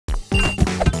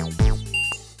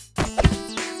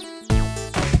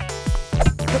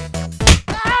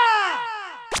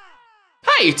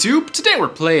Hi YouTube! Today we're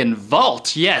playing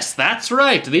Vault. Yes, that's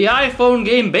right, the iPhone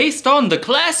game based on the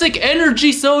classic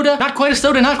energy soda. Not quite a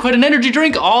soda, not quite an energy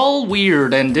drink, all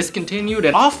weird and discontinued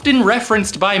and often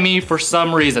referenced by me for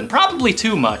some reason. Probably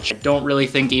too much. I don't really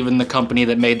think even the company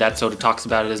that made that soda talks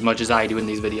about it as much as I do in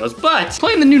these videos, but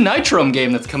playing the new Nitrom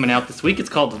game that's coming out this week. It's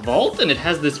called Vault and it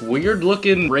has this weird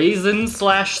looking Rasin /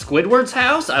 Squidward's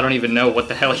house. I don't even know what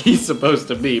the hell he's supposed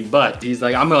to be, but he's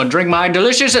like, I'm gonna drink my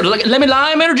delicious lemon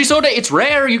lime energy soda. It's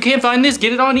rare, you can't find this,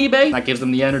 get it on eBay. That gives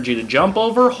them the energy to jump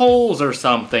over holes or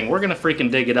something. We're gonna freaking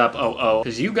dig it up,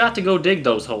 because you got to go dig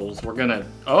those holes. We're gonna,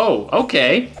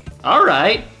 okay. All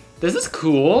right, this is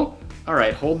cool. All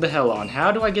right, hold the hell on.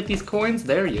 How do I get these coins?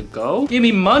 There you go. Give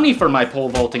me money for my pole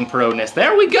vaulting proness.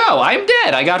 There we go. I'm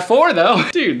dead. I got 4 though.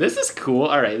 Dude, this is cool.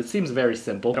 All right, it seems very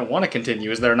simple. I don't want to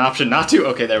continue. Is there an option not to?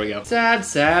 Okay, there we go. Sad,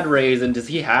 sad Rasin. Does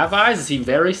he have eyes? Is he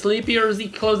very sleepy or is he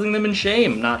closing them in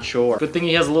shame? Not sure. Good thing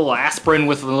he has a little aspirin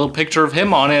with a little picture of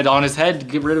him on it on his head to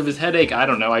get rid of his headache. I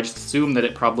don't know. I just assumed that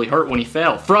it probably hurt when he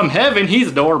fell. From heaven, he's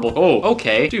adorable. Oh,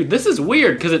 okay. Dude, this is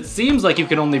weird because it seems like you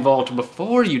can only vault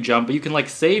before you jump, but you can like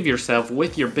save yourself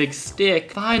with your big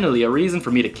stick. Finally, a reason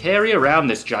for me to carry around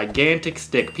this gigantic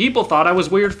stick. People thought I was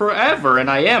weird forever, and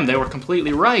I am. They were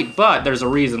completely right, but there's a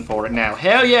reason for it now.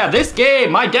 Hell yeah, this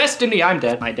game, my destiny, I'm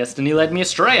dead. My destiny led me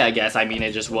astray, I guess. I mean,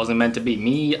 it just wasn't meant to be.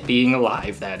 Me being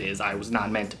alive, that is. I was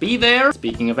not meant to be there.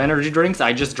 Speaking of energy drinks,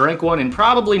 I just drank one in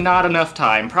probably not enough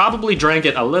time. Probably drank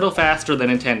it a little faster than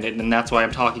intended, and that's why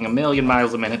I'm talking a million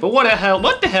miles a minute. But what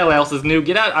the hell else is new?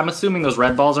 Get out. I'm assuming those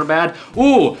red balls are bad.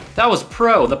 Ooh, that was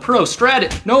pro. The pro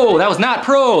strat. No, that was not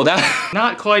pro. That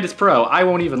not quite as pro. I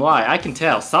won't even lie. I can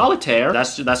tell. Solitaire,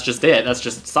 that's just it. That's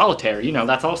just solitaire. You know,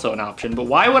 that's also an option. But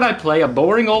why would I play a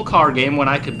boring old car game when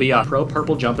I could be a pro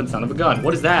purple jumping son of a gun?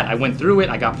 What is that? I went through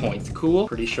it. I got points. Cool.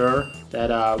 Pretty sure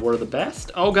that we're the best.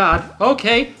 Oh God.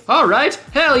 Okay. All right.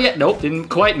 Hell yeah. Nope. Didn't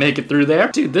quite make it through there.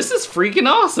 Dude, this is freaking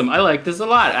awesome. I like this a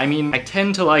lot. I mean, I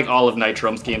tend to like all of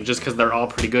Nitrom's games just because they're all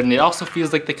pretty good. And it also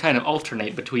feels like they kind of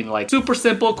alternate between like super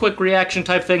simple, quick reaction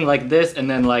type thing like this and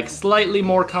then like slightly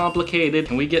more complicated.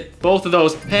 Can we get both of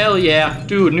those? Hell yeah.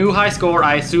 Dude, new high score.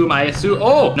 I assume.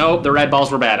 Oh, no, the red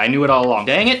balls were bad. I knew it all along.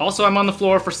 Dang it. Also, I'm on the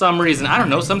floor for some reason. I don't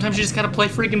know. Sometimes you just gotta play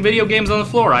freaking video games on the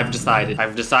floor. I've decided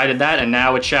that and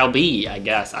now it shall be, I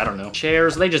guess. I don't know.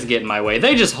 Chairs, they just get in my way.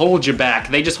 They just hold you back.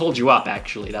 They just hold you up,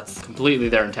 actually. That's completely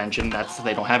their intention.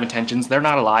 They don't have intentions. They're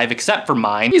not alive, except for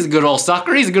mine. He's a good old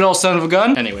sucker. He's a good old son of a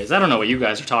gun. Anyways, I don't know what you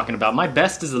guys are talking about. My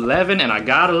best is 11 and I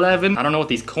got 11. I don't know what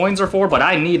these coins are for, but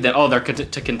I need them. Oh, they're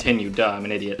to continue. Duh, I'm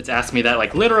an idiot. It's asked me that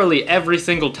like literally every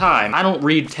single time. I don't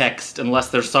read text unless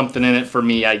there's something in it for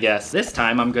me, I guess. This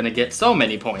time I'm gonna get so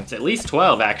many points. At least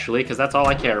 12, actually, because that's all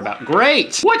I care about.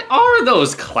 Great! What are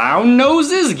those clown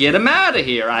noses? Get them out of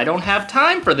here. I don't have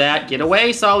time for that. Get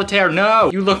away, Solitaire. No!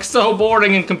 You look so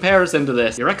boring in comparison to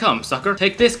this. Here I come, sucker.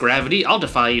 Take this, gravity. I'll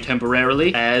defy you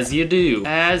temporarily. As you do.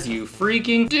 As you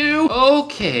freaking do.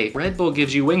 Okay. Red Bull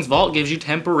gives you wings. Vault gives you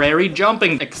temporary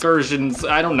jumping excursions.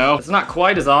 I don't know. It's not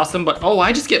quite as awesome, but oh,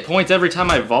 I just get points every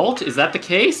time I vault? Is that the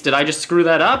case? Did I just screw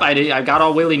that up? I got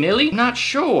all willy-nilly? Not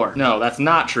sure. No, that's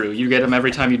not true. You get them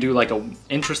every time you do like a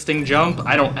interesting jump.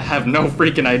 I don't have no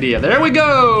freaking idea. There we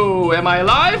go! Am I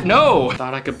alive? No!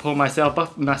 Thought I could pull myself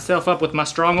up with my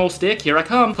strong old stick. Here I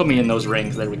come. Put me in those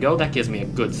rings. There we go. That gives me a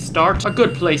good start. A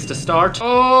good place to start.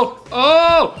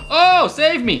 Oh,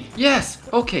 save me. Yes.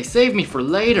 Okay, save me for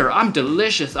later. I'm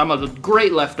delicious. I'm a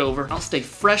great leftover. I'll stay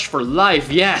fresh for life.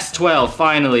 Yes, 12,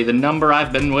 finally, the number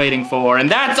I've been waiting for.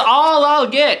 And that's all I'll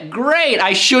get. Great.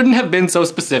 I shouldn't have been so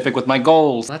specific with my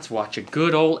goals. Let's watch a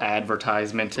good old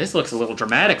advertisement. This looks a little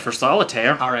dramatic for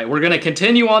Solitaire. All right, we're gonna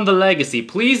continue on the legacy.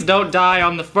 Please don't die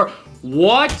on the first.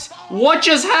 What? What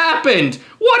just happened?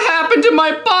 What happened to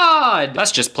my pod?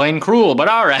 That's just plain cruel, but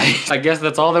all right. I guess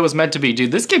that's all that was meant to be.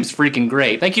 Dude, this game's freaking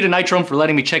great. Thank you to Nitrom for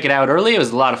letting me check it out early. It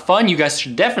was a lot of fun. You guys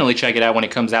should definitely check it out when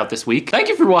it comes out this week. Thank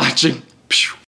you for watching.